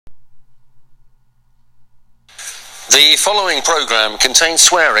The following programme contains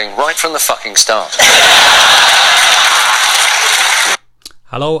swearing right from the fucking start.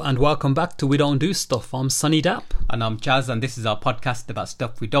 Hello and welcome back to We Don't Do Stuff. I'm Sunny Dapp. And I'm Jazz, and this is our podcast about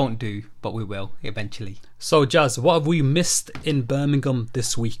stuff we don't do, but we will, eventually. So Jazz, what have we missed in Birmingham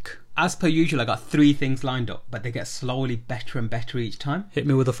this week? As per usual, I got 3 things lined up, but they get slowly better and better each time. Hit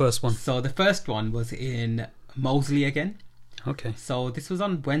me with the first one. So the first one was in Moseley again. Okay. So this was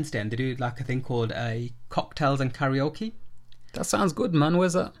on Wednesday, and they do like a thing called a cocktails and karaoke. That sounds good, man.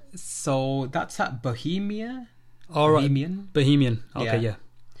 Where's that? So that's at Bohemia. All right. Bohemian. Okay, yeah.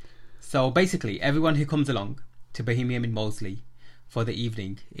 So basically, everyone who comes along to Bohemian in Moseley for the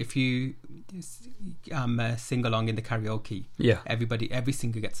evening, if you sing along in the karaoke, every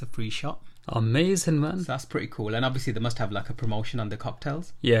singer gets a free shot. Amazing, man. So that's pretty cool. And obviously they must have like a promotion on the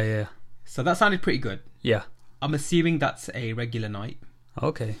cocktails. Yeah. So that sounded pretty good. Yeah. I'm assuming that's a regular night.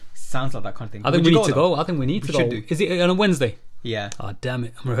 Okay. Sounds like that kind of thing. I think we need to go. I think we need to go. Do. Is it on a Wednesday? Yeah. Oh, damn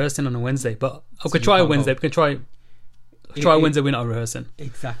it. I'm rehearsing on a Wednesday, but I could try a Wednesday. We can try Wednesday. We're not rehearsing.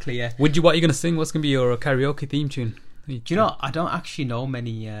 Exactly, yeah. What are you going to sing? What's going to be your karaoke theme tune? Do you know, I don't actually know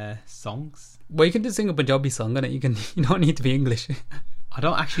many songs. Well, you can just sing a Punjabi song, innit? You don't need to be English. I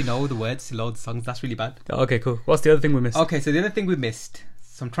don't actually know the words to loads of songs. That's really bad. Okay, cool. What's the other thing we missed? Okay, so the other thing we missed.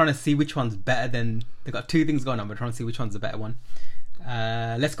 So I'm trying to see which one's better than... They've got 2 things going on, but I'm trying to see which one's the better one.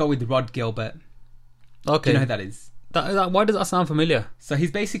 Let's go with Rod Gilbert. Okay. Do you know who that is? Why does that sound familiar? So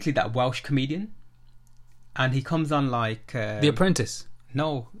he's basically that Welsh comedian. And he comes on like... The Apprentice?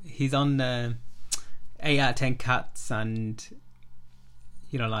 No, he's on 8 out of 10 Cats and...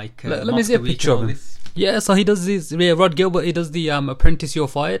 You know, like... Let me see a picture of him. Yeah, so he does this... Yeah, Rod Gilbert, he does the Apprentice You're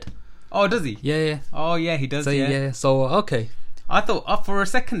Fired. Oh, does he? Yeah. Oh, yeah, he does, so, yeah. So, okay. I thought for a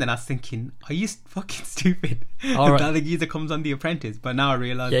second then I was thinking, are you fucking stupid? All right. That the geezer comes on The Apprentice, but now I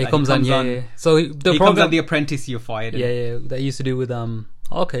realise he comes on. So he comes on The Apprentice, You're Fired. Yeah, that he used to do with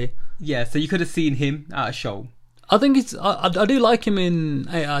okay. Yeah, so you could have seen him at a show. I think it's I do like him in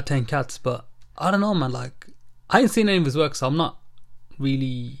 8 out of 10 Cats, but I don't know, man. Like I ain't seen any of his work, so I'm not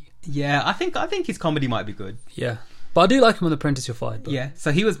really. Yeah, I think his comedy might be good. Yeah, but I do like him on The Apprentice You're Fired. But... Yeah,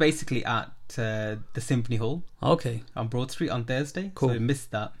 so he was basically at the Symphony Hall. Okay. On Broad Street on Thursday. Cool. So we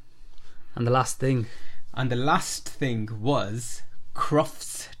missed that. And the last thing was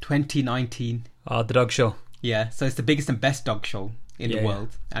Crufts 2019. The dog show. Yeah, so it's the biggest and best dog show in the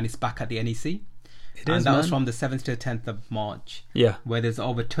world, and it's back at the NEC. That was from the 7th to the 10th of March. Yeah. Where there's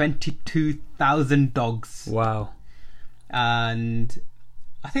over 22,000 dogs. Wow. And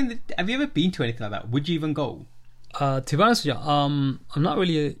I think have you ever been to anything like that? Would you even go? To be honest with you, I'm not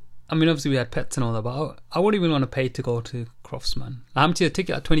really. I mean, obviously we had pets and all that, but I wouldn't even want to pay to go to Crufts, man. How much is a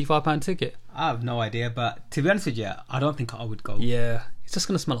ticket? A £25 ticket? I have no idea, but to be honest with you, I don't think I would go. Yeah, it's just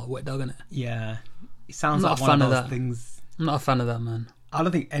gonna smell like wet dog, isn't it? Yeah, it sounds like one of those things. I'm not a fan of that, man. I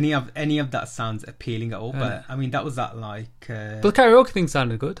don't think any of that sounds appealing at all. But I mean, that was that like. But the karaoke thing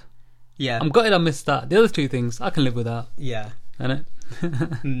sounded good. Yeah, I'm gutted I missed that. The other 2 things I can live with that. Yeah, innit?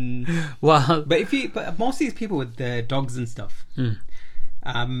 Wow. But most of these people with the dogs and stuff.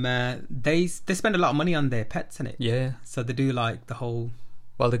 They spend a lot of money on their pets, innit? Yeah. So they do like the whole.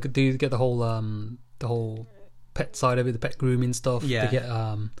 Well, they do get the whole pet side of it, the pet grooming stuff. Yeah. They get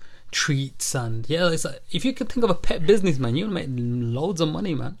treats and it's like, if you could think of a pet business, man, you'll make loads of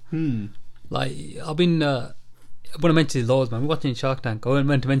money, man. Like I've been when I mentioned loads, man, we're watching Shark Tank. I wasn't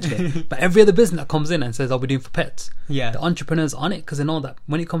meant to mention it, but every other business that comes in and says, "I'll be doing for pets," the entrepreneurs on it because they know that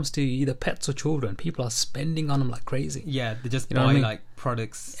when it comes to either pets or children, people are spending on them like crazy. Yeah, they just buy like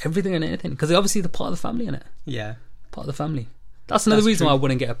products, everything and anything because obviously they're part of the family, innit? Yeah, part of the family. That's another reason why I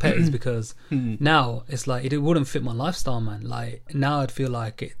wouldn't get a pet is because now it's like it wouldn't fit my lifestyle, man. Like now I'd feel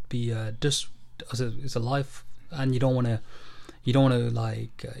like it'd be just it's a life, and you don't want to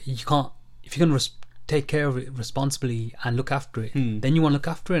like you can't if you're gonna take care of it responsibly and look after it, then you want to look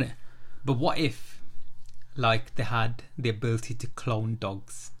after it. But what if like they had the ability to clone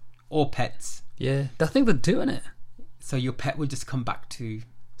dogs or pets? Yeah, I think they're doing it. So your pet would just come back to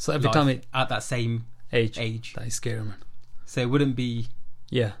so every time at that same age. That is scary, man. So it wouldn't be.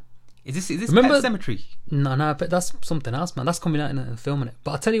 Yeah. Is this Pet Cemetery? No, but that's something else, man. That's coming out in a film, innit?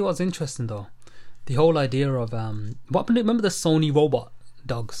 But I'll tell you what's interesting though, the whole idea of what happened. Remember the Sony robot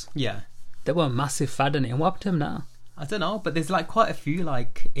dogs? Yeah. They were a massive fad in it, and what happened to them now? I don't know, but there's like quite a few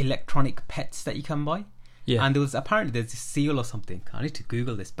like electronic pets that you can buy. Yeah. And there's this seal or something. I need to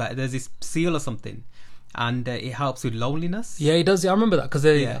Google this, but there's this seal or something, and it helps with loneliness. Yeah, it does. Yeah, I remember that because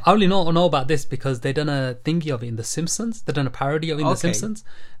I only know about this because they done a thingy of it in The Simpsons. They done a parody of it in The Simpsons,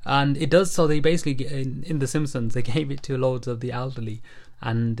 and it does. So they basically in The Simpsons they gave it to loads of the elderly,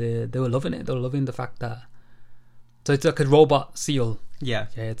 and they were loving it. They were loving the fact that. So it's like a robot seal. Yeah.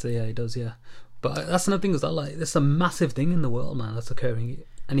 Yeah, it does, yeah. But that's another thing is that like there's a massive thing in the world, man, that's occurring,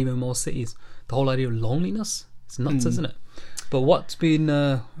 and even more cities. The whole idea of loneliness. It's nuts, isn't it? But what's been?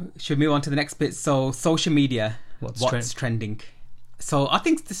 Should we move on to the next bit? So social media. What's trending? So I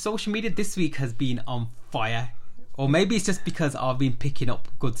think the social media this week has been on fire. Or maybe it's just because I've been picking up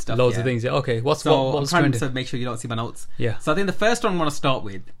good stuff. Loads of things, yeah. Okay, what's I'm trying trending? to make sure you don't see my notes. Yeah. So I think the first one I want to start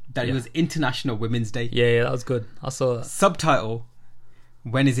with, that it was International Women's Day. Yeah, that was good. I saw that. Subtitle,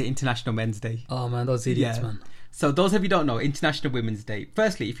 when is it International Men's Day? Oh man, those idiots, man. So those of you who don't know, International Women's Day.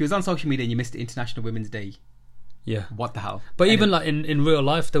 Firstly, if you was on social media and you missed International Women's Day, what the hell? But even like in real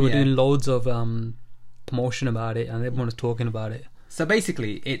life, they were doing loads of promotion about it, and everyone was talking about it. So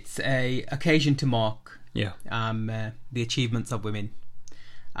basically, it's a occasion to mark the achievements of women,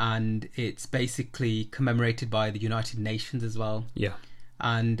 and it's basically commemorated by the United Nations as well. Yeah,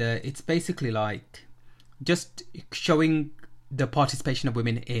 and it's basically like just showing the participation of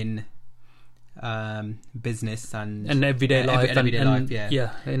women in business and everyday life,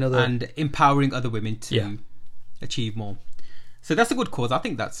 and empowering other women to achieve more. So that's a good cause. I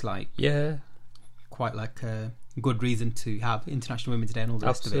think that's like quite like a good reason to have International Women's Day and all the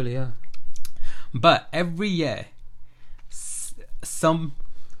rest of it. Absolutely, yeah. But every year, some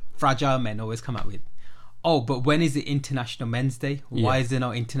fragile men always come out with, but when is it International Men's Day? Why is there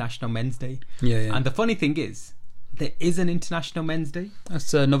no International Men's Day? Yeah. And the funny thing is, there is an International Men's Day.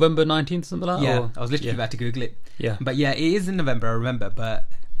 That's November 19th, something like that? Yeah, I was literally about to Google it. Yeah. But yeah, it is in November, I remember. But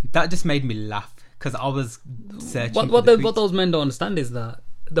that just made me laugh because I was searching. What those men don't understand is that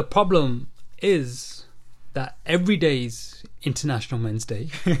the problem is that every day is International Men's Day.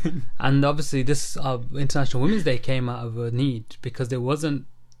 And obviously this International Women's Day came out of a need because there wasn't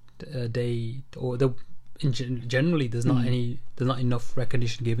a day, or generally there's not enough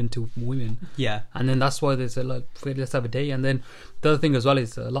recognition given to women. Yeah. And then that's why they said, like, let's have a day. And then the other thing as well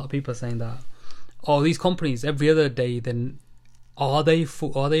is a lot of people are saying that these companies every other day, then are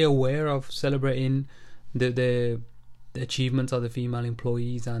they aware of celebrating the achievements of the female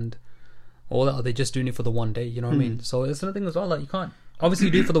employees and all that? Are they just doing it for the one day? You know what I mean? So it's another thing as well, like you can't obviously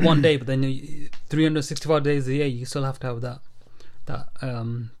do it for the one day, but then 365 days a year you still have to have that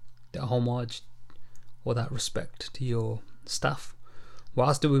homage or that respect to your staff. What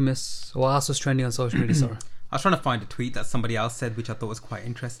else do we miss? What else was trending on social media? Sorry, I was trying to find a tweet that somebody else said, which I thought was quite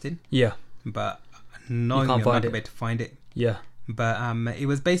interesting. Yeah, but no, I'm not able to find it. Yeah, but it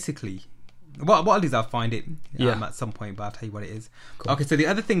was basically what I'll do is I'll find it at some point, but I'll tell you what it is. Cool. Okay, so the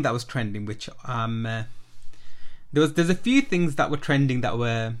other thing that was trending, which there's a few things that were trending that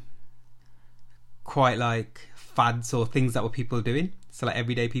were quite like fads or things that were people doing. So like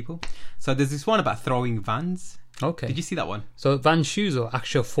everyday people. So there's this one about throwing vans. Okay. Did you see that one? So van shoes or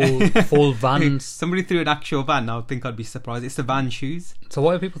actual full vans? Somebody threw an actual van. I think I'd be surprised. It's the van shoes. So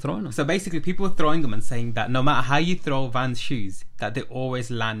why are people throwing them? So basically people were throwing them and saying that no matter how you throw Vans shoes, that they always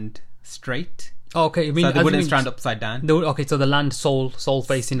land straight. Oh, okay. I mean, so they wouldn't stand upside down. Okay, so they land sole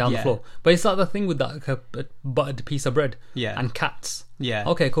facing down the floor. But it's like the thing with that, like a buttered piece of bread. Yeah. And cats. Yeah.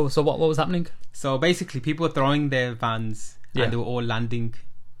 Okay, cool. So what was happening? So basically people were throwing their vans and they were all landing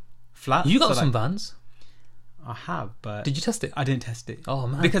flat. You got some vans? I have, but... Did you test it? I didn't test it. Oh,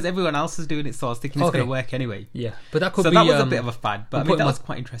 man. Because everyone else is doing it, so I was thinking it's going to work anyway. Yeah, but that could be... So that was a bit of a fad, but I mean, that was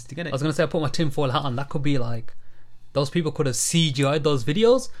quite interesting, isn't it? I was going to say, I put my tinfoil hat on. That could be like... Those people could have CGI'd those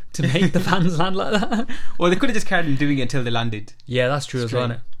videos to make the vans land like that. Or they could have just carried on doing it until they landed. Yeah, that's true as well,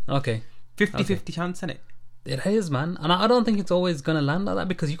 isn't it? Okay. 50-50 chance, isn't it? It is, man. And I don't think it's always going to land like that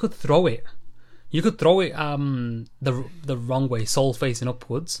because you could throw it. You could throw it the wrong way, sole facing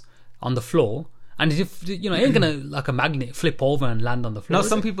upwards on the floor. And if it ain't gonna like a magnet flip over and land on the floor. No,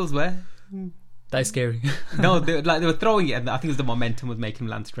 some people's were. That is scary. No, they were throwing it, and I think it was the momentum was making them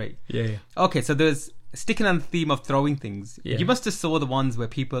land straight. Yeah. Okay, so there's sticking on the theme of throwing things. Yeah. You must have saw the ones where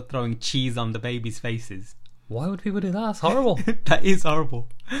people are throwing cheese on the babies' faces. Why would people do that? That's horrible. That is horrible.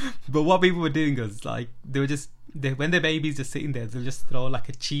 But what people were doing was like when their baby's just sitting there, they'll just throw like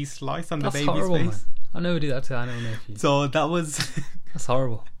a cheese slice on the baby's horrible, face. Man. I never do that too. I don't know if you... So that was that's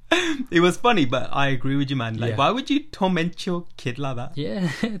horrible. It was funny, but I agree with you, man. Like, why would you torment your kid like that? Yeah,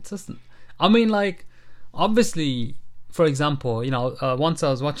 it doesn't. I mean, like, obviously, for example, once I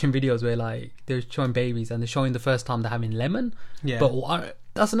was watching videos where like they're showing babies and they're showing the first time they're having lemon. Yeah. But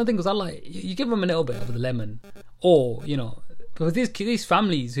that's another thing because I like you give them a little bit of the lemon, or because these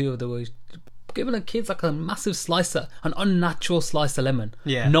families who they were giving the kids like a massive slicer, an unnatural slice of lemon.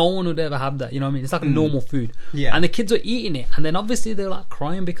 Yeah. No one would ever have that. You know what I mean? It's like a normal food. Yeah. And the kids were eating it, and then obviously they're like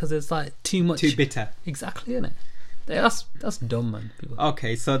crying because it's like too much, too bitter. Exactly, isn't it? Yeah, that's dumb, man. People.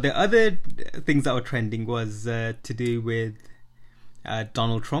 Okay, so the other things that were trending was to do with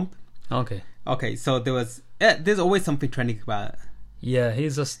Donald Trump. Okay, so there's always something trending about. Yeah,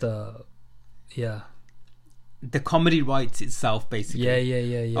 he's just the comedy rights itself, basically.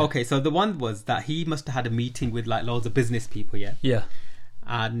 Yeah. Okay, so the one was that he must have had a meeting with like loads of business people, Yeah.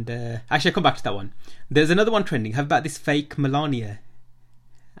 And actually, I'll come back to that one. There's another one trending. How about this fake Melania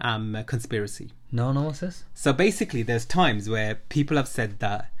conspiracy? No, what's this? So basically, there's times where people have said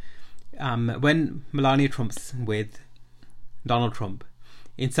that when Melania Trump's with Donald Trump,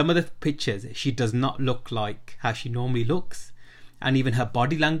 in some of the pictures, she does not look like how she normally looks. And even her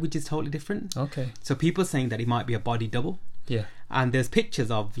body language is totally different. Okay. So people are saying that it might be a body double. Yeah. And there's pictures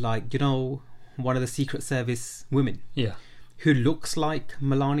of, like, one of the Secret Service women. Yeah. Who looks like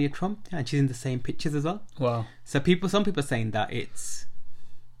Melania Trump. And she's in the same pictures as well. Wow. So some people are saying that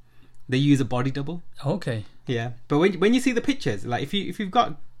they use a body double. Okay. Yeah. But when you see the pictures, like if you're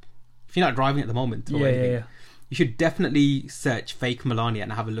not driving at the moment or anything, yeah. you should definitely search fake Melania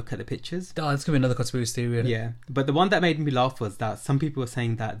and have a look at the pictures. Oh, it's going to be another conspiracy theory. Yeah. But the one that made me laugh was that some people were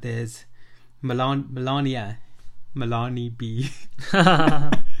saying that there's Melania B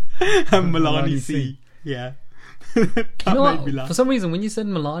and Melania C. Yeah. Made me laugh. For some reason, when you said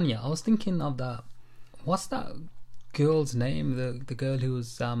Melania, I was thinking of that. What's that girl's name? The girl who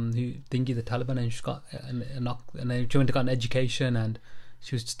was who thinking the Taliban, and she got and then she went to get an education and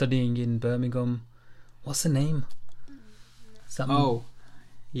she was studying in Birmingham. What's her name?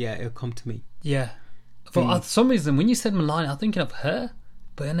 Yeah, it'll come to me. Yeah. For some reason, when you said Melania, I'm thinking of her,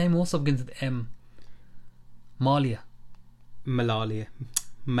 but her name also begins with M. Malalia. Malilia.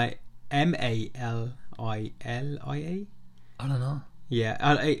 I don't know. Yeah,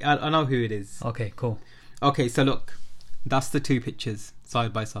 I know who it is. Okay, cool. Okay, so look, that's the two pictures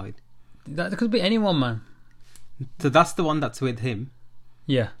side by side. That could be anyone, man. So that's the one that's with him.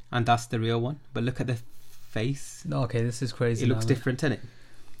 Yeah. And that's the real one. But look at the face. Okay, this is crazy. It looks different, doesn't it?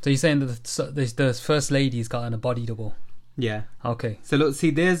 So you're saying that the first lady's got a body double? Yeah. Okay. So look, see,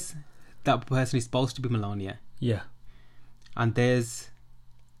 there's that person who's supposed to be Melania. Yeah. And there's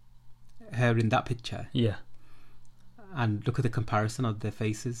her in that picture. Yeah. And look at the comparison of their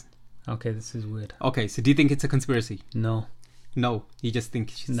faces. Okay, this is weird. Okay, so do you think it's a conspiracy? No, you just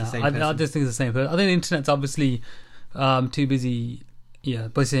think she's the same person? I just think it's the same person. I think the internet's obviously too busy. Yeah,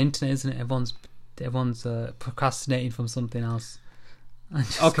 but it's the internet, isn't it? Everyone's procrastinating from something else and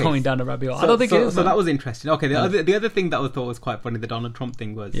just going down a rabbit hole. I don't think it is. So that was interesting. Okay, the other thing that I thought was quite funny, the Donald Trump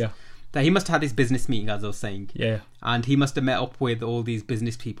thing was that he must have had this business meeting, as I was saying. Yeah. And he must have met up with all these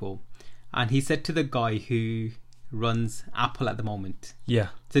business people. And he said to the guy who runs Apple at the moment. Yeah.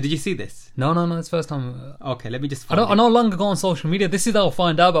 So did you see this? No, it's the first time. Okay, let me just I no longer go on social media. This is how I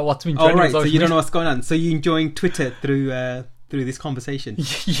find out about what's been trending. Oh, right, so you don't know what's going on. So you're enjoying Twitter through this conversation.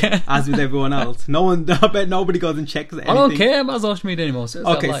 Yeah. As with everyone else. I bet nobody goes and checks anything. I don't care about social media anymore.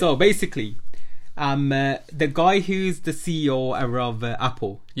 So basically, the guy who's the CEO of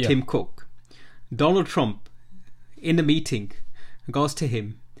Apple, Tim Cook, Donald Trump, in the meeting, goes to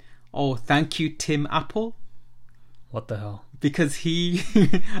him, "Oh, thank you, Tim Apple." What the hell? Because he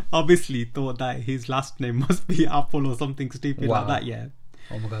obviously thought that his last name must be Apple or something stupid like that, yeah.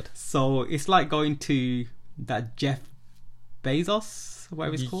 Oh my god. So it's like going to that Jeff Bezos,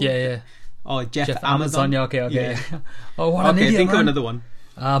 whatever it's called. Yeah. Or Jeff Amazon. Yeah, okay. Yeah. Oh, what an idiot, think man. of another one.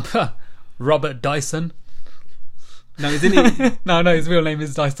 Robert Dyson. No, isn't he? No, his real name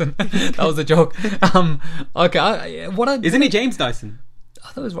is Dyson. That was a joke. Okay, isn't it James Dyson? I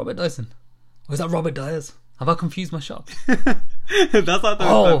thought it was Robert Dyson. Or is that Robert Dyers? Have I confused my shop? That's what I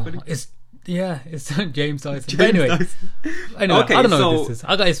thought. It's James Dyson. Anyway, okay, I don't know who this is.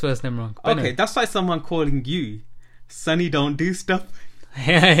 I got his first name wrong. But anyway. That's like someone calling you Sonny don't do stuff.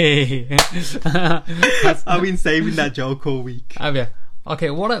 Hey. I've been saving that joke all week. Have you?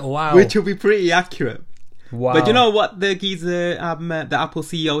 Okay, wow. Which will be pretty accurate. Wow. But you know what the geezer, the Apple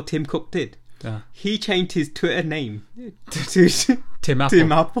CEO Tim Cook did? Yeah. He changed his Twitter name to Tim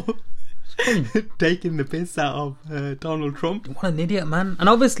Apple. Taking the piss out of Donald Trump. What an idiot, man. And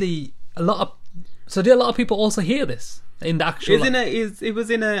obviously do a lot of people also hear this in the actual it was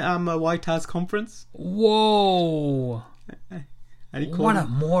in a White House conference. Whoa. What a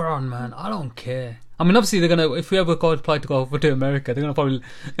moron, man. I don't care. I mean, obviously, if we ever apply to go over to America, they're going to probably,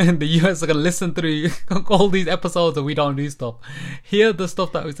 the US are going to listen through all these episodes that we don't do stuff, hear the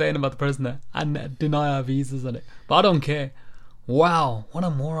stuff that we're saying about the president, and deny our visas on it. But I don't care. Wow, what a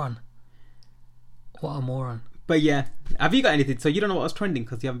moron. What a moron. But yeah, have you got anything? So you don't know what was trending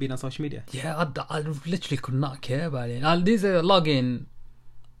because you haven't been on social media? Yeah, I literally could not care about it. These are logging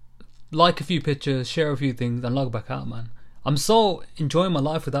like a few pictures, share a few things, and log back out, man. I'm so enjoying my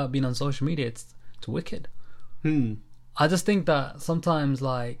life without being on social media. It's wicked. I just think that sometimes,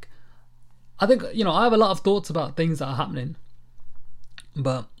 like, I think, you know, I have a lot of thoughts about things that are happening,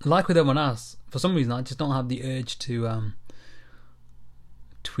 but like with everyone else, for some reason I just don't have the urge to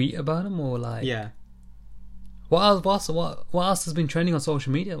tweet about them or like. Yeah. What else has been trending on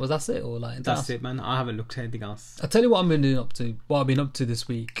social media? Was that it or like? That's it, man. I haven't looked at anything else. I'll tell you what I've been up to this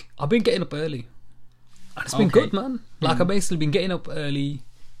week. I've been getting up early. And it's been good, man. Like I've basically been getting up early,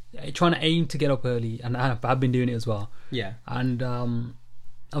 trying to aim to get up early, and I've been doing it as well. Yeah. And I'm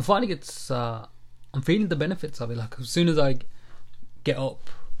finding I'm feeling the benefits of it. Like as soon as I get up,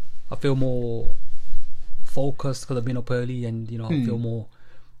 I feel more focused because I've been up early, and you know I feel more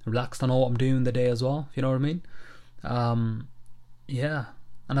relaxed. I know what I'm doing the day as well. You know what I mean? Yeah.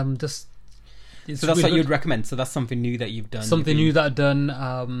 And I'm just. So that's really what you'd recommend. So that's something new that you've done. Something new that I've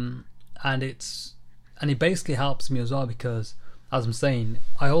done, and it basically helps me as well because, as I'm saying,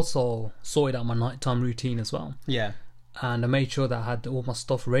 I also sorted out my nighttime routine as well. Yeah. And I made sure that I had all my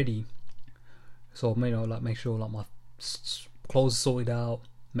stuff ready. So, you know, like make sure like my clothes sorted out.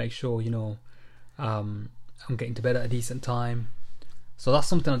 Make sure, you know, I'm getting to bed at a decent time. So that's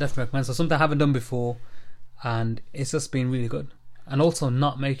something I definitely recommend. So something I haven't done before, and it's just been really good. And also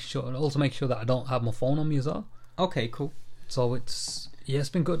make sure that I don't have my phone on me as well. Okay, cool. So it's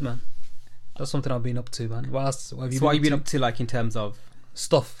been good, man. That's something I've been up to, man. What have you been up to, like in terms of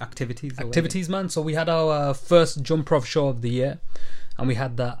stuff, activities, man? So we had our first Jump Prov show of the year, and we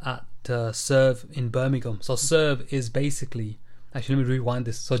had that at Serve in Birmingham. So Serve is basically, actually let me rewind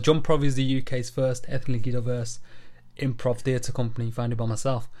this. So Jump Prov is the UK's first ethnically diverse improv theatre company founded by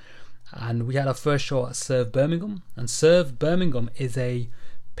myself, and we had our first show at Serve Birmingham. And Serve Birmingham is a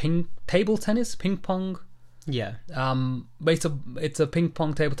table tennis, ping pong. Yeah. It's a ping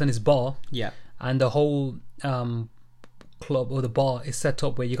pong table tennis bar. Yeah. And the whole club or the bar is set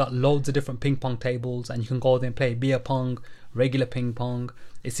up where you got loads of different ping pong tables, and you can go there and play beer pong, regular ping pong.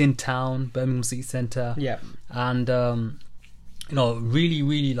 It's in town, Birmingham City Centre. Yeah. And you know, really,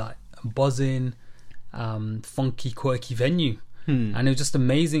 really like buzzing, funky, quirky venue. And it was just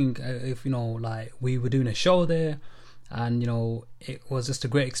amazing. If you know, like we were doing a show there, and you know, it was just a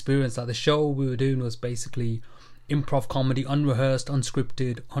great experience. Like the show we were doing was basically improv comedy, unrehearsed,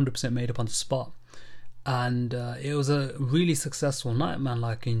 unscripted, 100% made up on the spot. And it was a really successful night, man.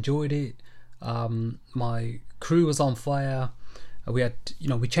 Like enjoyed it. My crew was on fire. We had, you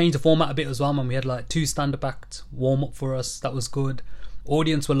know, we changed the format a bit as well, man. We had like 2 stand-up acts warm up for us. That was good.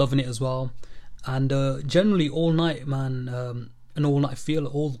 Audience were loving it as well. And generally all night, man, an all-night feel,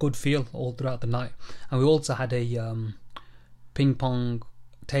 all good feel all throughout the night. And we also had a ping pong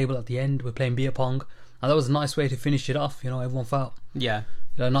table at the end. We're playing beer pong, and that was a nice way to finish it off. You know, everyone felt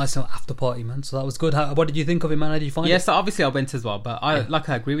a nice after party, man. So that was good. What did you think of it, man? How did you find it? Yeah, so obviously I went as well, but I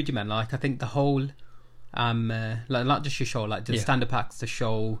agree with you, man. Like I think the whole like not just your show, like the stand-up acts, the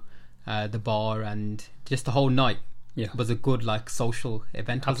show, the bar, and just the whole night. Yeah, was a good like social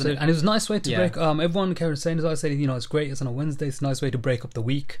event. Absolutely, and it was a nice way to break. Everyone was saying, as I said, you know, it's great. It's on a Wednesday. It's a nice way to break up the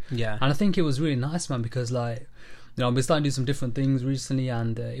week. Yeah, and I think it was really nice, man, because like, you know, I've been starting to do some different things recently,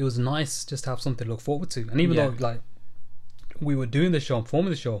 and it was nice just to have something to look forward to. And even though like we were doing the show and performing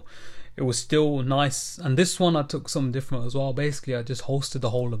the show, it was still nice. And this one I took something different as well. Basically, I just hosted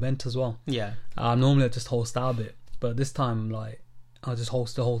the whole event as well. Yeah. Normally I just host our bit, but this time like I just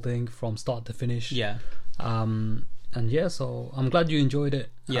host the whole thing from start to finish. Yeah. And yeah, so I'm glad you enjoyed it.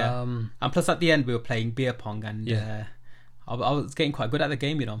 Yeah. And plus at the end we were playing beer pong, and I was getting quite good at the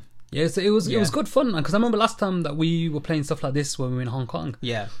game, you know. Yeah, so it was good fun, because I remember last time that we were playing stuff like this when we were in Hong Kong.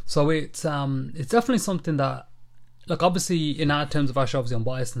 Yeah. So it's definitely something that, like, obviously in our terms of our show, obviously I'm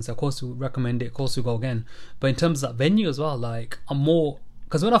biased, and so of course we recommend it, of course we go again. But in terms of that venue as well, like I'm more,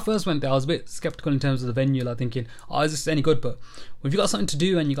 because when I first went there I was a bit skeptical in terms of the venue, like thinking, oh, is this any good? But if you got something to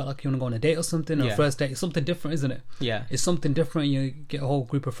do and you got like you want to go on a date or something, or a first date, it's something different, isn't it? Yeah, it's something different. You get a whole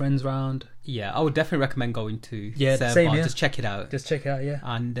group of friends around. Yeah, I would definitely recommend going to same, just check it out. Just check it out, yeah.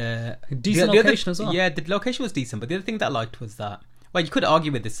 And decent location as well. Yeah, the location was decent, but the other thing that I liked was that, well, you could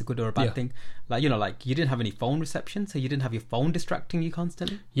argue with this a good or a bad thing. Like, you know, like you didn't have any phone reception, so you didn't have your phone distracting you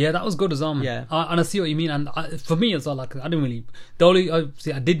constantly. Yeah, that was good as well, man. Yeah. And I see what you mean. And for me as well, like I didn't really,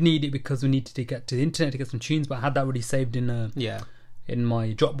 I did need it because we needed to get to the internet to get some tunes, but I had that already saved in in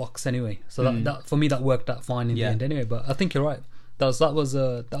my Dropbox anyway. So that for me that worked out fine in the end anyway. But I think you're right. That was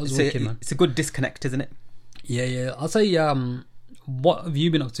wicked, man. It's a good disconnect, isn't it? Yeah. I'll say, what have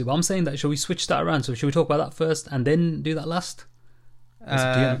you been up to? But I'm saying that, shall we switch that around? So shall we talk about that first and then do that last?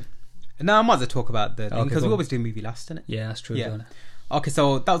 No, I might as well talk about the thing, because we always do movie last, innit? Yeah, that's true. Yeah. Okay,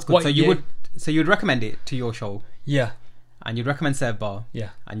 so that was good. What So you year? you'd recommend it to your show, Yeah, and you'd recommend Serve Bar, yeah.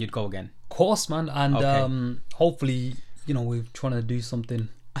 and you'd go again. Of course, man. And Okay. hopefully, we're trying to do something.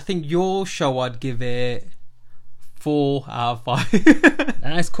 I think your show, I'd give it 4 out of 5.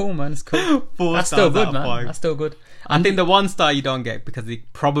 And it's cool, man. It's cool. 4 That's stars still good, out of man. 5. That's still good. I think the 1 star you don't get because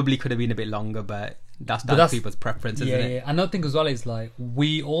it probably could have been a bit longer, but that's people's preference, isn't it? Yeah. Another thing as well is like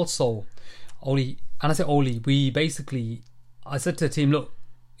we also Oli, and I say Oli, we basically, I said to the team, look,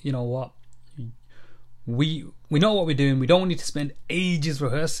 you know what, we know what we're doing. We don't need to spend ages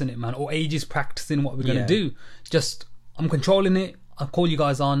rehearsing it, man, or ages practicing what we're gonna do. Just I'm controlling it. I'll call you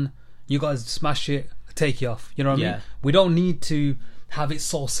guys on. You guys smash it. I'll take you off. You know what I mean? We don't need to have it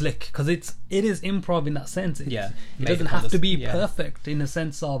so slick because it is improv in that sense. It doesn't have to be perfect in the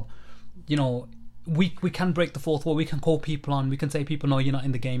sense of, we can break the fourth wall. We can call people on. We can say, people, no, you're not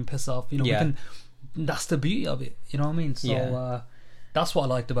in the game. Piss off. We can. That's the beauty of it. You know what I mean? So that's what I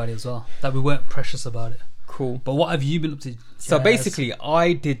liked about it as well. That we weren't precious about it. Cool. But what have you been up to? So basically,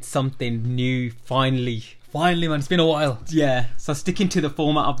 I did something new finally. Finally, man, it's been a while. Yeah. So sticking to the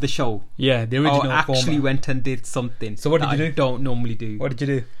format of the show. Yeah, the original I actually format. went and did something. So what did you do? I don't normally do. What did you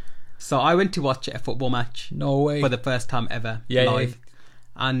do? So I went to watch a football match. No way. For the first time ever. Yeah, live. yeah.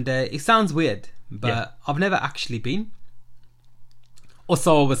 And it sounds weird, but I've never actually been. Or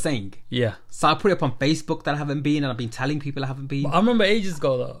so I was saying. Yeah. So I put it up on Facebook that I haven't been, and I've been telling people I haven't been. I remember ages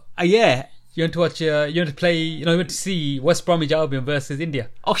ago though. Yeah. You went to watch. You went to play. You went to see West Bromwich Albion versus India.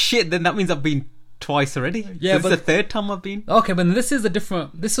 Oh shit! Then that means I've been twice already. Yeah, this is the third time I've been. Okay, but this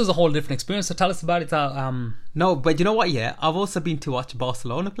was a whole different experience. So tell us about it. No, but you know what? Yeah, I've also been to watch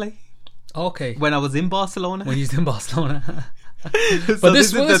Barcelona play. Okay. When I was in Barcelona. When you was in Barcelona. So but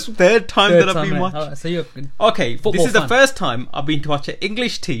this is the third time that I've been watching. Right. So you're okay. This is the first time I've been to watch an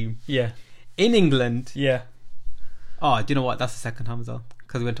English team. Yeah. In England. Yeah. Oh, do you know what? That's the second time as well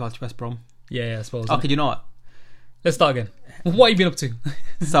because we went to watch West Brom. Yeah, I suppose. Okay, do you know what? Let's start again. What have you been up to?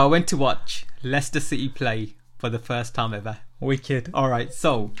 So I went to watch Leicester City play for the first time ever. Wicked. All right,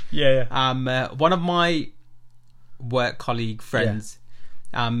 so one of my work colleague friends,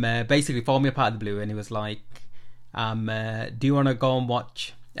 basically phoned me up out of the blue, and he was like, "Do you want to go and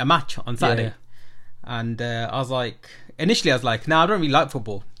watch a match on Saturday?" Yeah. And initially I was like, "No, I don't really like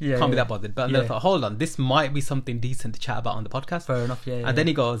football. Can't be that bothered." But then I thought, hold on, this might be something decent to chat about on the podcast. Fair enough, yeah. And then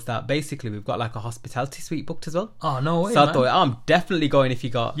he goes that basically we've got like a hospitality suite booked as well. Oh, no way, So man. I thought, I'm definitely going if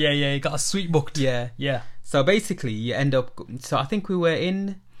you got... Yeah, you got a suite booked. Yeah. Yeah. So basically you end up... So I think we were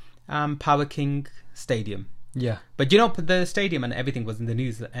in Power King Stadium. Yeah. But you know, the stadium and everything was in the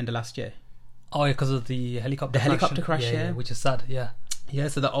news at the end of last year. Oh, yeah, because of the helicopter crash. Helicopter crash, yeah. Which is sad, yeah. Yeah,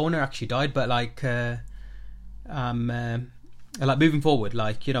 so the owner actually died, but like moving forward,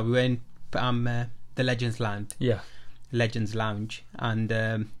 like, you know, we were in the Legends Lounge. Yeah. Legends Lounge, and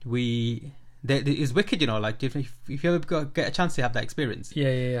it's wicked, you know, like if you ever get a chance to have that experience.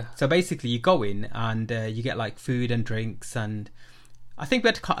 Yeah. So basically you go in and you get like food and drinks, and I think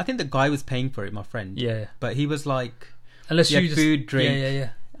I think the guy was paying for it, my friend. Yeah. But he was like, unless you just food, drink, yeah.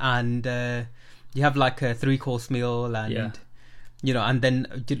 And you have like a 3-course meal, and you know, and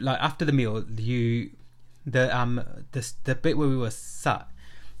then like after the meal, the bit where we were sat,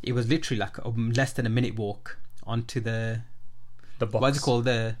 it was literally like less than a minute walk onto the box. What's it called?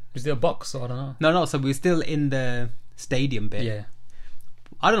 Is it a box? Or I don't know. No. So we were still in the stadium bit. Yeah.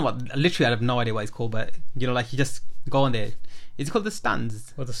 I don't know what. Literally, I have no idea what it's called, but you know, like you just go on there. Is it called the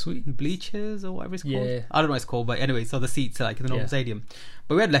stands? Or the suite? Bleachers or whatever it's called? Yeah. I don't know what it's called, but anyway, so the seats are like in the normal stadium.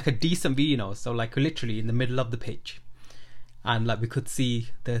 But we had like a decent view, you know, so like literally in the middle of the pitch. And like we could see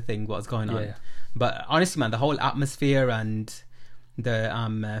the thing, what was going on. Yeah. But honestly, man, the whole atmosphere and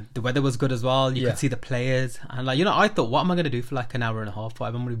the weather was good as well. You could see the players. And like, you know, I thought, what am I going to do for like an hour and a half?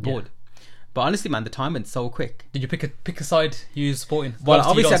 I'm really bored. But honestly, man, the time went so quick. Did you pick a side you supporting? Well,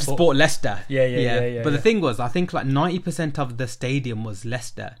 obviously I had to support Leicester. Yeah. But the thing was, I think like 90% of the stadium was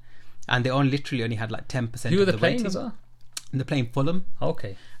Leicester, and they literally only had like 10%. Who were they the playing waiting. as well? And they're playing Fulham.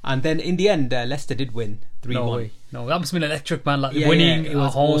 Okay. And then in the end, Leicester did win 3-1. No way. No, that must have been electric, man. Like Yeah, winning it was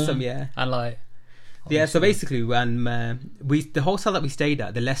at home, awesome, yeah. And like, Yeah, so basically when the hotel that we stayed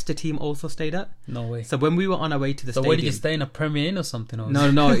at, the Leicester team also stayed at. no way. So when we were on our way to the So stadium... where did you stay, in a Premier Inn or something? Or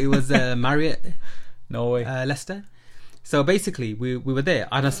No, it was Marriott. No way. Leicester. So basically we were there,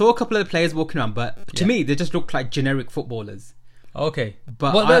 and I saw a couple of the players walking around, but to me they just looked like generic footballers. Okay.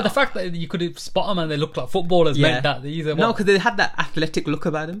 But well, the fact that you could spot them and they looked like footballers meant that these are no, because they had that athletic look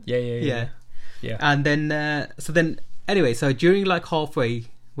about them. Yeah. And then anyway, so during like halfway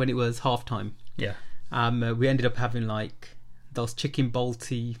when it was half time, we ended up having like those chicken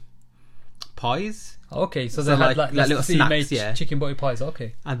balti pies. Okay, so they had like little snacks, chicken butty pies.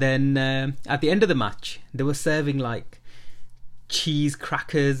 Okay, and then at the end of the match, they were serving like cheese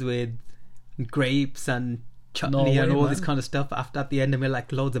crackers with grapes and chutney and all this kind of stuff. At the end, they made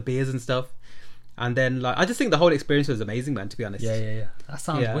like loads of beers and stuff. And then like I just think the whole experience was amazing, man. To be honest, yeah. That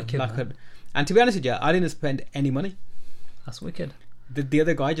sounds wicked, man. And to be honest with you, I didn't spend any money. That's wicked. The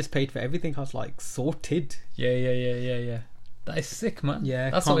other guy just paid for everything. I was like sorted. Yeah. That is sick, man.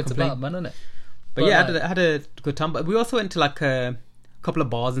 Yeah, that's what it's about, man, isn't it? But yeah, I had a good time. But we also went to like a couple of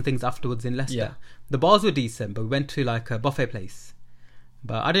bars and things afterwards in Leicester. Yeah. The bars were decent, but we went to like a buffet place.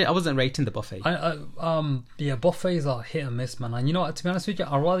 But I wasn't rating the buffet. Buffets are hit and miss, man. And you know what? To be honest with you,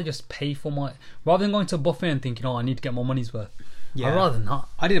 I'd rather just pay for rather than going to a buffet and thinking, I need to get my money's worth. Yeah. I'd rather not.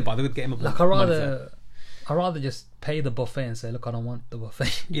 I didn't bother with getting I'd rather just pay the buffet and say, look, I don't want the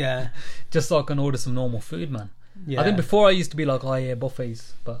buffet. Yeah. Just so I can order some normal food, man. Yeah. I think before I used to be like, oh yeah,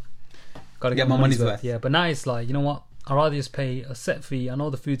 buffets, but gotta get my money's worth. Yeah, but now it's like, you know what? I'd rather just pay a set fee. I know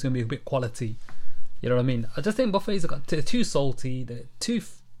the food's gonna be a bit quality. You know what I mean? I just think buffets they're too salty. They're too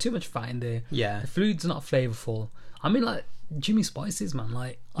much fat in there. Yeah. The food's not flavorful. I mean, like Jimmy Spices, man.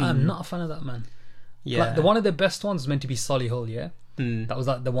 Like I'm not a fan of that, man. Yeah. Like one of the best ones was meant to be Solihull. Yeah. That was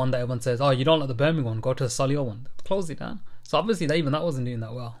like the one that everyone says, oh, you don't like the Birmingham one, go to the Solihull one. Close it down. So obviously that wasn't doing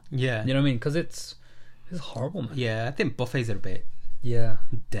that well. Yeah. You know what I mean? Because it's horrible, man. Yeah, I think buffets are a bit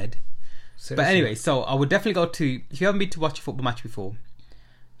dead. Seriously. But anyway, so I would definitely go to, if you haven't been to watch a football match before,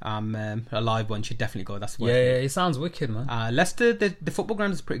 a live one, you should definitely go. That's worth it. It sounds wicked, man. Leicester, the football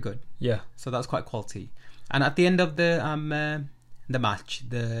ground is pretty good. Yeah. So that's quite quality. And at the end of the match,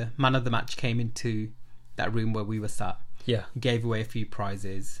 the man of the match came into that room where we were sat. Yeah. Gave away a few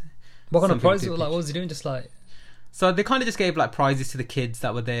prizes. What kind of prizes? Like, what was he doing? Just like... So they kind of just gave like prizes to the kids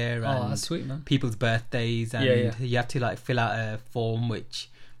that were there. Oh, that's sweet, man. People's birthdays. And you had to like fill out a form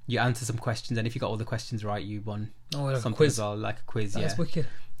which you answer some questions. And if you got all the questions right, you won something quiz. as well. Like a quiz, That's wicked.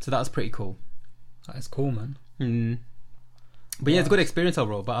 So that was pretty cool. That is cool, man. But yeah, it's a good experience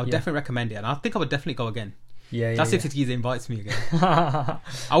overall. But I would definitely recommend it. And I think I would definitely go again. That's if the geezer invites me again. I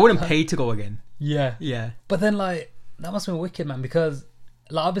wouldn't pay to go again. Yeah. But then like... That must have been wicked, man, because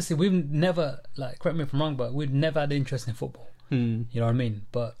like obviously we've never, like, correct me if I'm wrong, but we've never had interest in football. You know what I mean?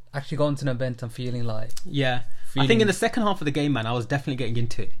 But actually going to an event and feeling like... Yeah. I think in the second half of the game, man, I was definitely getting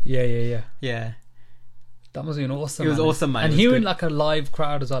into it. Yeah. That must have been awesome. It was awesome, man. And hearing like a live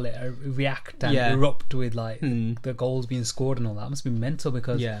crowd as well, like, react and erupt with like the goals being scored and all that must be mental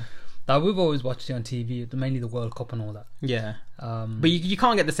because... Like we've always watched it on TV, mainly the World Cup and all that. Yeah. But you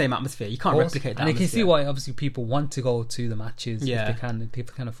can't get the same atmosphere. You can't replicate that. And you atmosphere. can see why obviously people want to go to the matches if they can, and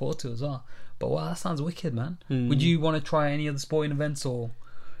people can afford to as well. But wow, that sounds wicked, man. Would you want to try any other sporting events or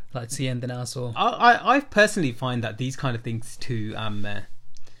like see anything else? Or I personally find that these kind of things too.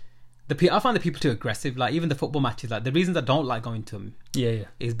 I find the people too aggressive. Like even the football matches, like the reasons I don't like going to them,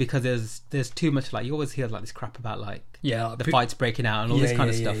 is because there's too much. Like you always hear like this crap about like the fights breaking out and all this kind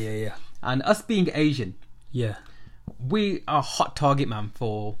of stuff. And us being Asian, we are a hot target, man,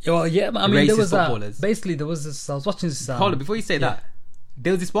 for I mean, there was footballers. Basically, there was this. I was watching this. Hold on, before you say that,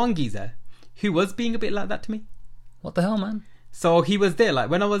 there was this one geezer who was being a bit like that to me. What the hell, man? So he was there, like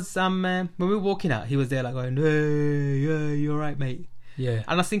when I was when we were walking out, he was there, like going, "Hey, you're right, mate." Yeah. And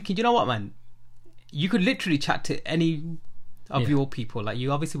I was thinking, you know what, man? You could literally chat to any of your people, like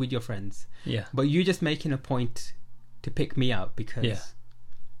you obviously with your friends. Yeah. But you're just making a point to pick me out because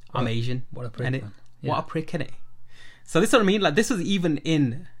I'm Asian. What a prick, man. What a prick, innit? So this is what I mean. Like this was even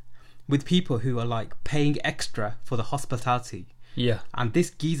in with people who are like paying extra for the hospitality. Yeah. And this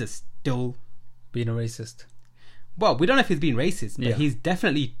geezer still being a racist. Well, we don't know if he's being racist, but he's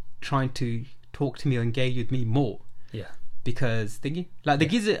definitely trying to talk to me or engage with me more. Yeah. Because thinking like the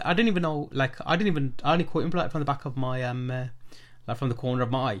geezer, I didn't even know. Like I only caught him like from the back of my like from the corner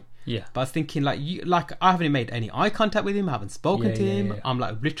of my eye. Yeah. But I was thinking like I haven't made any eye contact with him. I haven't spoken to him. I'm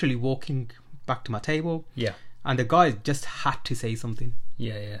like literally walking back to my table. Yeah. And the guy just had to say something.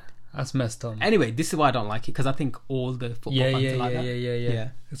 Yeah. That's messed up. Anyway, this is why I don't like it, because I think all the football fans are like that. Yeah.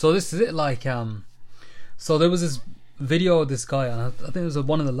 So this is it. Like so there was this video of this guy, and I think it was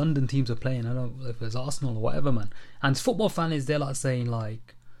one of the London teams were playing. I don't know if it was Arsenal or whatever, man. And this football fan is there like saying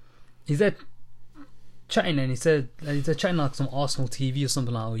like he's there chatting, and he said they're chatting like some Arsenal TV or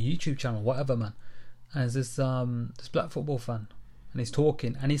something like, or YouTube channel, whatever, man. And there's this black football fan, and he's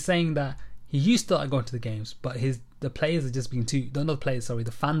talking, and he's saying that he used to like going to the games, but the players are just being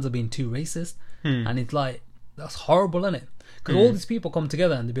the fans are being too racist, and it's like that's horrible, isn't it? Because all these people come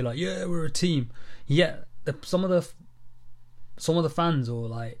together and they'd be like, yeah, we're a team. Yeah, some of the fans or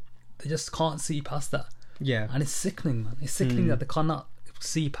like they just can't see past that. Yeah, and it's sickening, man. It's sickening that they cannot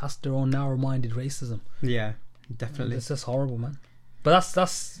see past their own narrow-minded racism. Yeah, definitely. It's just horrible, man. But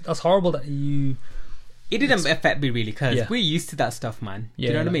that's horrible that you. It didn't affect me really because Yeah. we're used to that stuff, man. Do Yeah,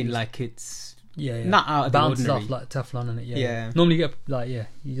 you know what I like mean? it's- Like it's Yeah. not out of the bounces ordinary. off like Teflon in it. Yeah. Yeah. Normally you get like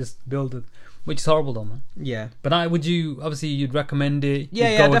you just build it, which is horrible though, man. Yeah. But would you obviously you'd recommend it? Yeah,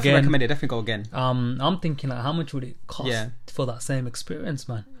 you'd yeah, go definitely again. recommend it. Definitely go again. I'm thinking like how much would it cost Yeah. for that same experience,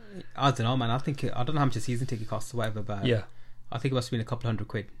 man? I don't know, man. I don't know how much a season ticket costs or whatever, but Yeah. I think it must have been a couple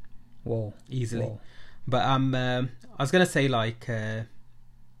 £100 Whoa. easily. Whoa. But I was gonna say like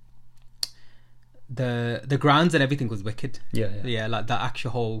the grounds and everything was wicked. Yeah. Like the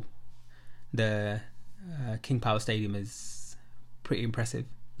actual whole King Power Stadium is pretty impressive.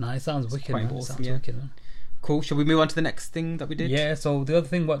 Nah, it sounds wicked, quite man. It awesome, sounds yeah. wicked, man. Cool. Shall we move on to the next thing that we did? Yeah, so the other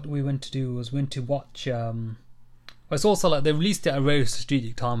thing what we went to do was we went to watch well, it's also like they released it at a very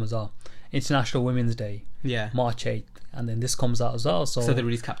strategic time as well. International Women's Day, Yeah. March 8th, and then this comes out as well. So So they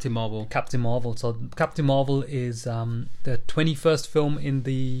released Captain Marvel. Captain Marvel. So Captain Marvel is the 21st film in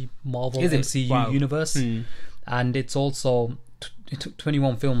the Marvel Is it? MCU Wow. universe. Hmm. And it's also it took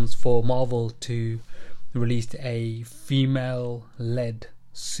 21 films for Marvel to release a female-led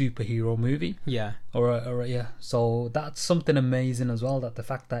superhero movie. Yeah. Or yeah, so that's something amazing as well. That the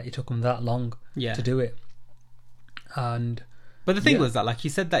fact that it took them that long Yeah. to do it, and But the thing Yeah. was that, like, you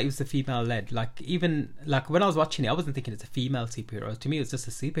said that it was a female led. Like, even like when I was watching it, I wasn't thinking it's a female superhero. To me, it was just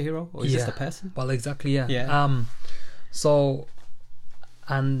a superhero or it's just a person. Well, exactly, yeah. Yeah. So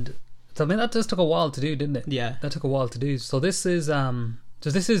I mean that just took a while to do, didn't it? Yeah. That took a while to do. So this is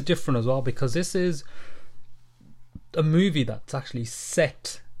different as well because this is a movie that's actually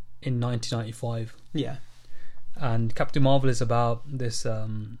set in 1995. Yeah. And Captain Marvel is about this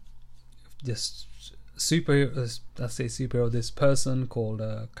superhero, let's say superhero, this person called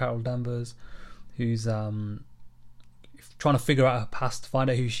Carol Danvers, who's trying to figure out her past, find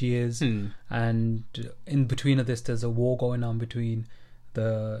out who she is, and in between of this, there's a war going on between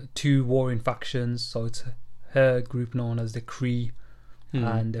the two warring factions. So it's her group known as the Kree,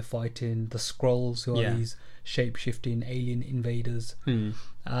 and they're fighting the Skrulls, who are these shape-shifting alien invaders.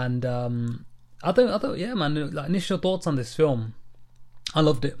 And I thought, yeah, man. Like, initial thoughts on this film, I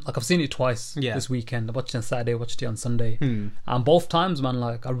loved it. Like, I've seen it twice this weekend. I watched it on Saturday, watched it on Sunday, and both times, man,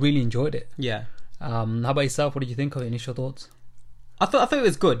 like I really enjoyed it. Yeah. How about yourself? What did you think of it? Initial thoughts? I thought it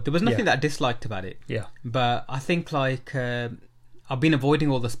was good. There was nothing that I disliked about it. Yeah. But I think like I've been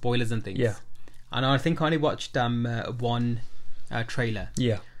avoiding all the spoilers and things. Yeah. And I think I only watched one trailer.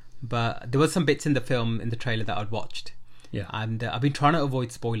 Yeah. But there was some bits in the film in the trailer that I'd watched. Yeah. And I've been trying to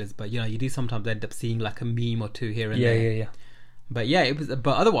avoid spoilers, but you do sometimes end up seeing like a meme or two here and there. Yeah. But yeah, it was.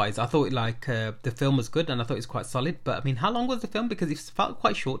 But otherwise, I thought like the film was good, and I thought it was quite solid. But I mean, how long was the film? Because it felt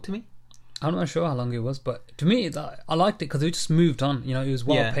quite short to me. I'm not sure how long it was, but to me, I liked it because it just moved on. It was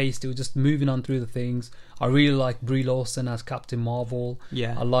well paced. It was just moving on through the things. I really liked Brie Larson as Captain Marvel.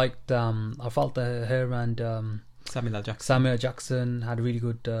 Yeah. I liked. I felt that her and Samuel Jackson had really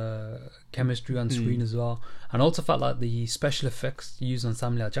good chemistry on screen as well, and also felt like the special effects used on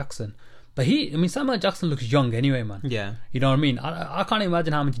Samuel Jackson. But Samuel Jackson looks young anyway, man. Yeah. You know what I mean? I can't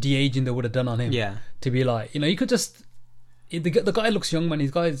imagine how much de-aging they would have done on him. Yeah. To be like, you could just... The guy looks young, man.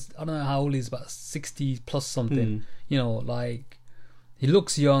 His guy's, I don't know how old he is, about 60 plus something. Like, he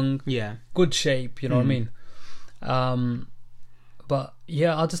looks young. Yeah. Good shape, you know what I mean? But,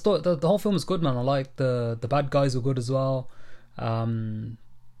 yeah, I just thought the whole film was good, man. I liked the bad guys were good as well. And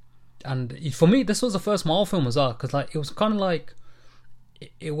for me, this was the first Marvel film as well, because, like, it was kind of like...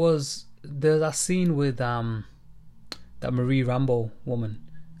 It was... There's that scene with that Marie Rambeau woman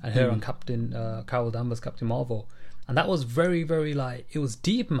and her and Captain Carol Danvers, Captain Marvel, and that was very, very like it was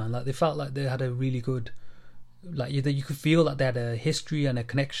deep, man. Like they felt like they had a really good, like you could feel that they had a history and a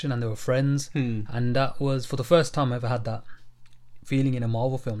connection and they were friends, and that was for the first time I ever had that feeling in a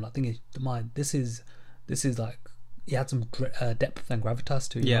Marvel film. Like thinking, this is like it had some depth and gravitas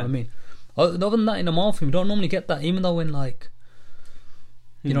to it. You know what I mean? Other than that, in a Marvel film, you don't normally get that, even though when like.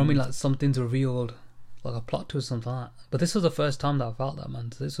 You know what I mean? Like something's revealed, like a plot twist or something like that. But this was the first time that I felt that,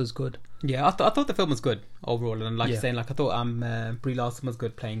 man. So this was good. Yeah, I thought the film was good overall, and like you're saying, like I thought Brie Larson was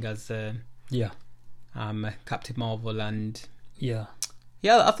good playing as Captain Marvel, and I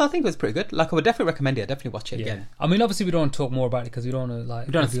think it was pretty good. Like I would definitely recommend it. I'd definitely watch it again. I mean, obviously we don't want to talk more about it because we don't want to like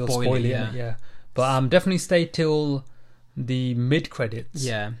spoil it. Yeah. But definitely stay till the mid credits.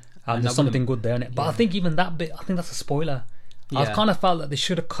 Yeah, and there's something good there in it. But I think even that bit, I think that's a spoiler. I kind of felt that they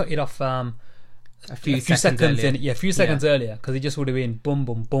should have cut it off a few seconds earlier. A few seconds earlier, because it just would have been boom,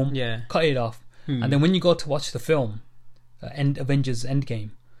 boom, boom. Yeah, cut it off, and then when you go to watch the film, Avengers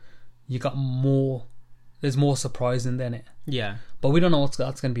Endgame, you got more there's more surprise in there, innit? Yeah. But we don't know what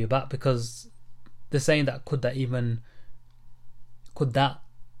that's going to be about, because they're saying that could that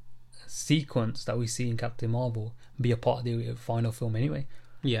sequence that we see in Captain Marvel be a part of the final film anyway?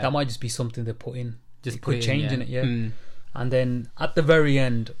 Yeah. That might just be something they put in. Just it could change in it, yeah. Mm. And then at the very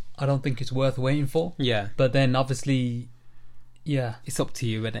end, I don't think it's worth waiting for. Yeah. But then obviously, yeah. It's up to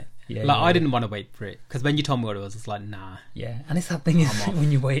you, innit? Yeah, like, yeah, I didn't want to wait for it, because when you told me what it was, it's like, nah. Yeah, and it's that thing is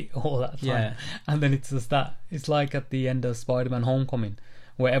when you wait all that time, Yeah. and then it's just that. It's like at the end of Spider-Man: Homecoming,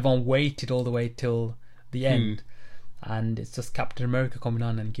 where everyone waited all the way till the end, and it's just Captain America coming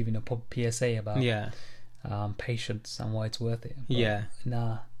on and giving a PSA about patience and why it's worth it. But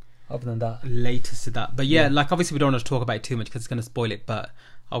nah. Other than that, latest to that, but like obviously we don't want to talk about it too much because it's going to spoil it. But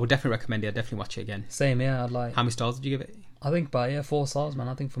I would definitely recommend it. I'd definitely watch it again. Same, yeah. I'd like. How many stars did you give it? I think 4 stars, man.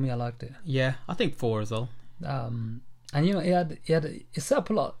 I think for me, I liked it. Yeah, I think 4 as well. And you know, it set up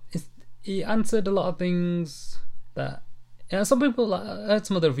a lot. He answered a lot of things that. Yeah, some people I heard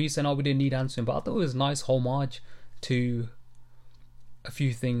some of the reviews saying, "Oh, we didn't need answering," but I thought it was a nice homage to a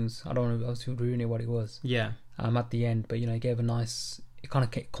few things. I don't know. I was ruining what it was. Yeah. At the end, but you know, it gave a nice. It kind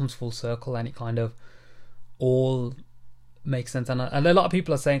of comes full circle, and it kind of all makes sense. And a lot of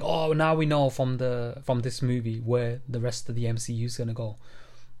people are saying, "Oh, now we know from this movie where the rest of the MCU is gonna go,"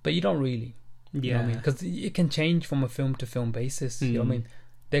 but you don't really. You know what I mean? Because it can change from a film to film basis. You know what I mean?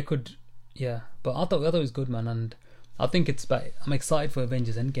 They could, But I thought it was good, man, and I think I'm excited for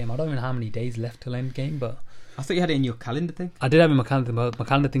Avengers Endgame. I don't even know how many days left till Endgame, but I thought you had it in your calendar thing. I did have it in my calendar, but my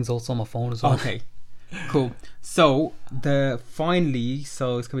calendar thing's also on my phone as well. Okay. Cool. So it's gonna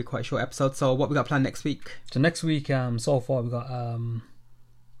be quite a short episode. So what we got planned next week? So next week, so far we got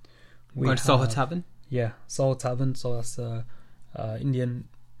we're going to Soho Tavern. Yeah, Soho Tavern. So that's Indian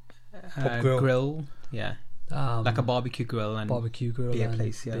pub grill. Yeah, like a barbecue grill and beer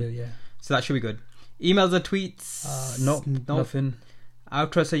place. Yeah. Beer, So that should be good. Emails or tweets? No, nothing.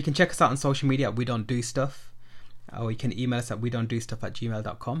 Outro. So you can check us out on social media at We Don't Do Stuff, or you can email us at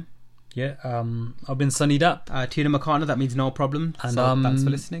wedon'tdostuff@gmail.com. Yeah, I've been Sunnied Up. Tuna Makana, that means no problem. And so thanks for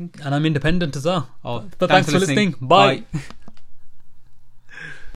listening. And I'm independent as well. Oh, but thanks for listening. Bye.